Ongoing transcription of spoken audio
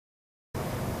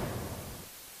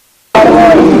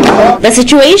The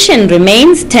situation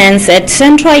remains tense at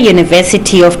Central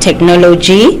University of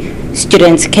Technology.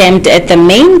 Students camped at the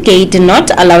main gate,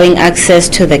 not allowing access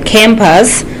to the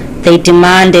campus. They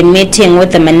demand a meeting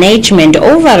with the management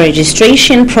over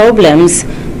registration problems.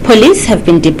 Police have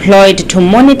been deployed to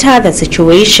monitor the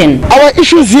situation. Our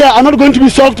issues here are not going to be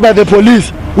solved by the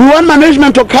police. We want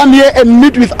management to come here and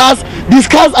meet with us,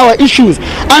 discuss our issues.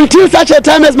 Until such a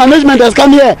time as management has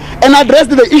come here and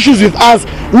addressed the issues with us,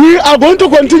 we are going to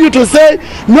continue to say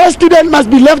no student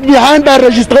must be left behind by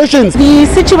registrations. The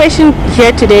situation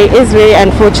here today is very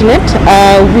unfortunate.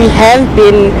 We have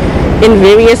been in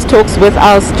various talks with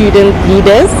our student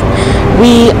leaders.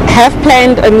 We have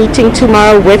planned a meeting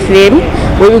tomorrow with them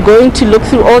where we're going to look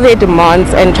through all their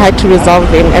demands and try to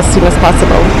resolve them as soon as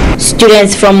possible.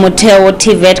 Students from Motheo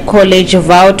TVET College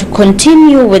vow to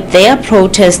continue with their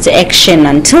protest action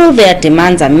until their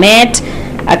demands are met.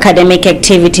 Academic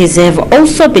activities have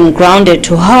also been grounded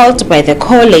to halt by the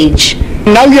college.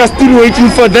 Now we are still waiting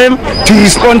for them to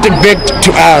respond back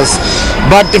to us.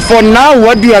 But for now,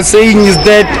 what we are saying is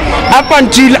that up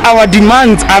until our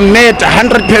demands are met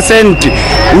 100%,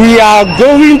 we are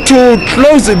going to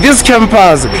close this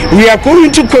campus. We are going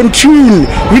to continue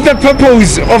with the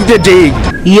purpose of the day.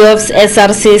 UF's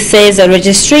SRC says the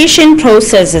registration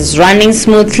process is running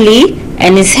smoothly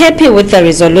and is happy with the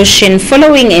resolution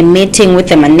following a meeting with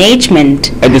the management.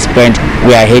 At this point,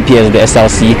 we are happy as the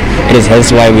SRC. It is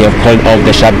hence why we have called off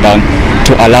the shutdown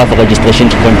to allow for registration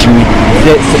to continue.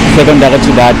 Secondary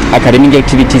to that, academic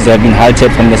activities have been halted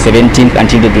from the 17th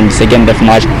until the 22nd of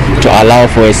March to allow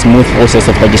for a smooth process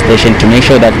of registration to make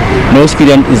sure that no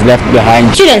student is left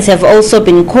behind. Students have also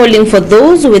been calling for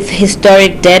those with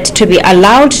historic debt to be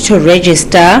allowed to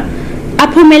register.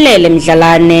 Aphumelele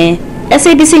Mdlalane,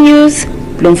 SABC News,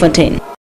 Bloemfontein.